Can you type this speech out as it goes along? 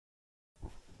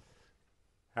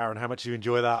Aaron, how much do you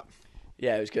enjoy that?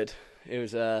 Yeah, it was good. It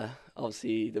was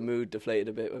obviously the mood deflated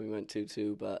a bit when we went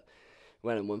 2-2, but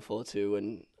went and won 4-2,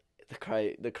 and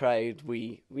the crowd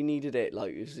we needed it.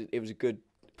 Like it was a good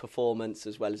performance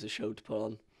as well as a show to put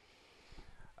on.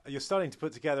 You're starting to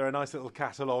put together a nice little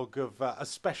catalogue of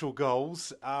special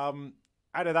goals.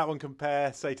 How did that one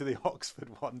compare, say, to the Oxford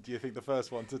one? Do you think the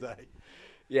first one today?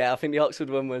 Yeah, I think the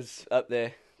Oxford one was up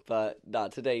there, but nah,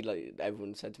 today like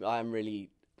everyone said to me,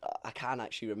 I can't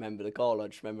actually remember the goal. I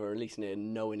just remember releasing it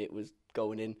and knowing it was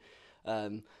going in.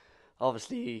 Um,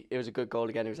 Obviously, it was a good goal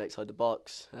again. It was outside the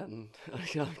box, and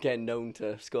I'm getting known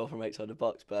to score from outside the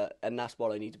box. And that's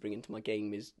what I need to bring into my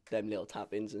game is them little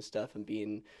tap ins and stuff, and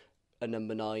being a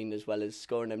number nine as well as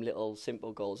scoring them little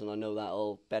simple goals. And I know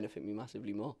that'll benefit me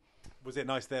massively more. Was it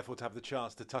nice, therefore, to have the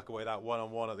chance to tuck away that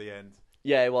one-on-one at the end?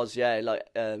 Yeah, it was. Yeah, like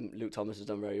Luke Thomas has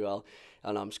done very well,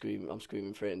 and I'm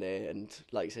screaming for it in there. And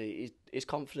like I say, his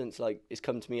confidence, like it's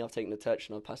come to me. I've taken the touch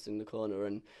and I've passed it in the corner,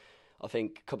 and I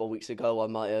think a couple of weeks ago I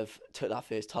might have took that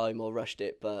first time or rushed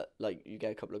it, but like you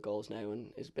get a couple of goals now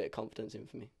and it's a bit of confidence in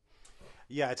for me.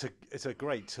 Yeah, it's a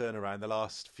great turnaround the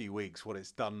last few weeks. What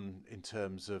it's done in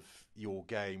terms of your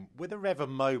game. Were there ever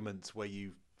moments where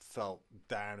you felt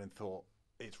down and thought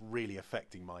it's really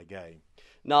affecting my game?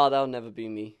 No, that'll never be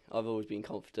me. I've always been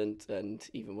confident, and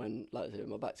even when like I say,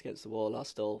 my back's against the wall, I'll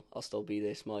still be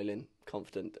there smiling,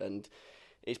 confident, and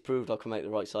it's proved I'll come out the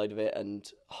right side of it. And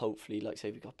hopefully, like I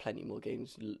say, we've got plenty more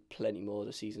games, plenty more of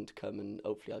the season to come, and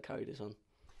hopefully I'll carry this on.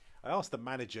 I asked the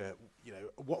manager,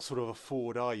 what sort of a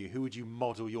forward are you? Who would you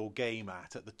model your game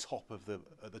at the top of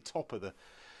the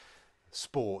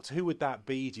sport? Who would that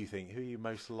be? Do you think? Who are you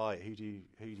most like? Who do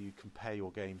you compare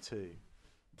your game to?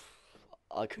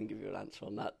 I couldn't give you an answer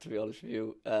on that, to be honest with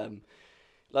you. Like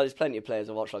there's plenty of players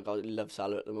I watch. Like I love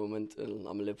Salah at the moment, and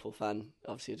I'm a Liverpool fan.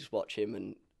 Obviously, I just watch him,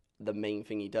 and the main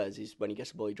thing he does is when he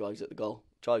gets the ball, he drives at the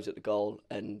goal,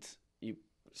 and you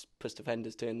puts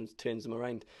defenders, turns them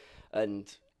around,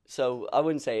 and so I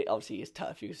wouldn't say obviously it's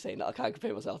tough. You're saying that I can't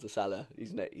compare myself to Salah.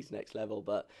 He's next level,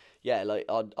 but yeah, like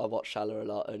I watch Salah a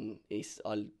lot, and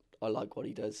I like what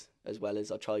he does as well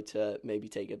as I try to maybe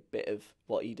take a bit of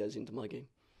what he does into my game.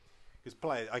 Because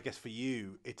play, I guess for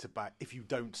you, it's about if you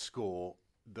don't score,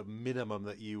 the minimum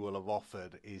that you will have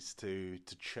offered is to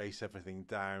chase everything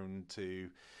down.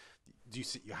 You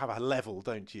have a level,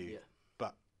 don't you? Yeah,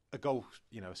 But a goal,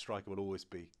 a striker will always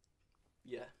be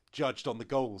yeah, judged on the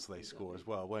goals they score exactly. as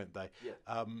well, won't they? Yeah.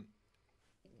 Um,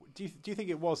 do you think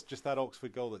it was just that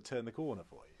Oxford goal that turned the corner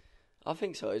for you? I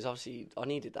think so. It's obviously I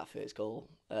needed that first goal.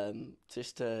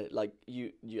 Just to like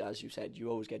you as you said, you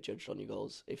always get judged on your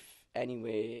goals. If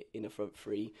anywhere in the front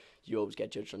three, you always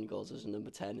get judged on your goals as a number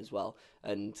 10 as well.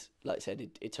 And like I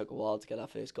said, it took a while to get that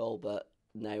first goal, but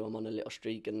now I'm on a little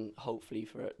streak, and hopefully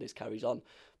this carries on.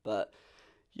 But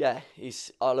yeah,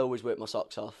 I'll always work my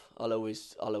socks off. I'll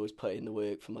always put in the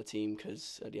work for my team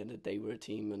because at the end of the day we're a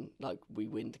team, and like we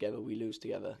win together, we lose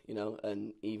together,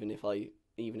 And even if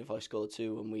I score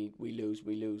two and we lose,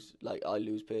 we lose. Like I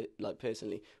lose,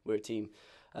 personally, we're a team.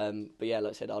 But yeah,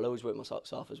 like I said, I'll always work my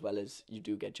socks off as well as you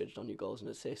do get judged on your goals and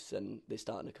assists, and they're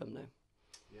starting to come now.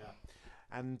 Yeah.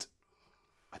 And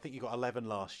I think you got 11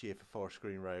 last year for Forest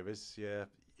Green Rovers. Yeah,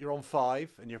 you're on five,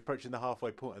 and you're approaching the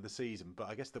halfway point of the season. But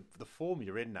I guess the form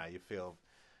you're in now, you feel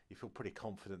pretty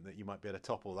confident that you might be able to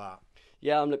topple that.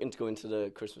 Yeah, I'm looking to go into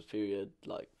the Christmas period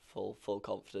like full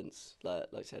confidence. Like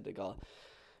I said, I got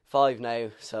five now,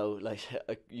 so like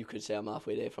you could say I'm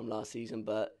halfway there from last season.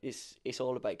 But it's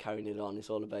all about carrying it on. It's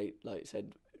all about, like I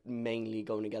said, mainly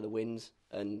going together wins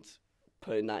and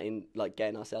putting that in, like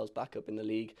getting ourselves back up in the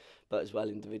league. But as well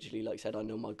individually, like I said, I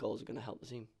know my goals are going to help the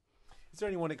team. Is there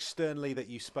anyone externally that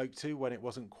you spoke to when it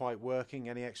wasn't quite working?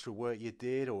 Any extra work you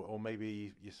did, or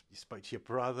maybe you spoke to your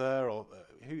brother, or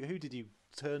who did you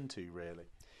turn to really?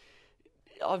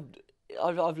 I've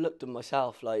I've looked at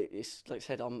myself. Like it's like I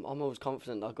said, I'm always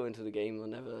confident. I'll go into the game. I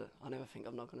never think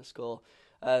I'm not going to score.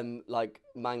 Like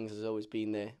Mangs has always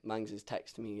been there. Mangs has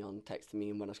texted me,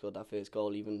 and when I scored that first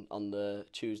goal, even on the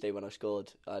Tuesday when I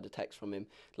scored, I had a text from him.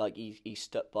 Like he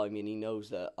stuck by me, and he knows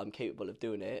that I'm capable of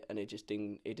doing it. And it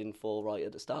didn't fall right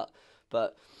at the start.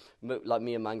 But like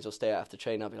me and Mangs will stay out after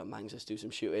training. I'll be like, Mangs, let's do some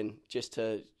shooting, just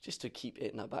to keep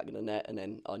hitting that back of the net. And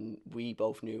then we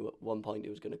both knew at one point it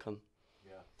was going to come.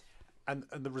 Yeah. And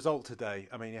the result today,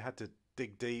 I mean, you had to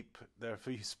dig deep. There are a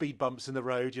few speed bumps in the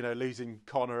road, losing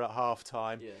Connor at half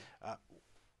time. Yeah. Uh,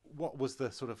 what was the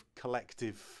sort of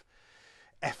collective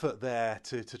effort there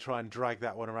to try and drag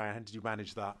that one around? How did you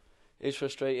manage that? It's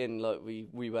frustrating. Like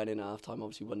we went in at half time,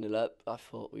 obviously 1-0 up. I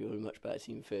thought we were a much better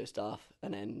team first half,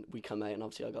 and then we come out and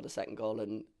obviously I got a second goal,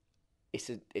 and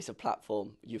it's a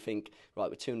platform. You think, right,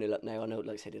 we're 2-0 up now. I know,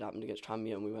 like I said, it happened against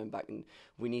Tranmere, and we went back, and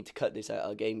we need to cut this out of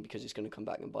our game because it's going to come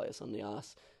back and bite us on the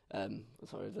arse. Sorry,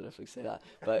 I don't know if I can say that,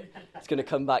 but it's going to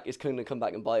come back. It's going to come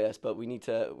back and bite us. But we need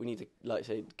to, like I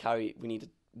say, We need to,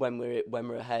 when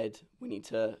we're ahead, we need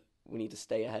to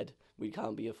stay ahead. We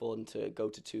can't be affording to go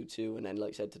to 2-2, and then, like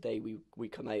I said, today we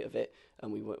come out of it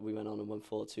and we went on and won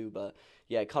 4-2. But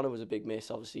yeah, Connor was a big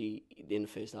miss. Obviously, in the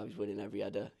first half, he's winning every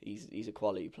header. He's a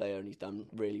quality player, and he's done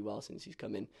really well since he's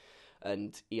come in.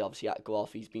 And he obviously had to go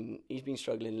off. He's been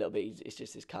struggling a little bit. It's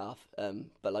just his calf.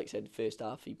 But like I said, first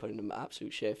half he put in an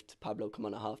absolute shift. Pablo come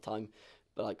on at half time,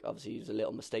 but like obviously it was a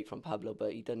little mistake from Pablo,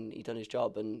 but he done his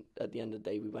job. And at the end of the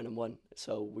day, we went and won.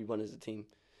 So we won as a team.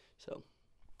 So.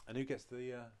 And who gets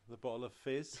the bottle of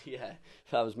fizz? Yeah,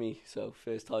 that was me. So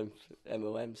first time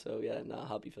MOM. So yeah,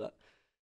 happy for that.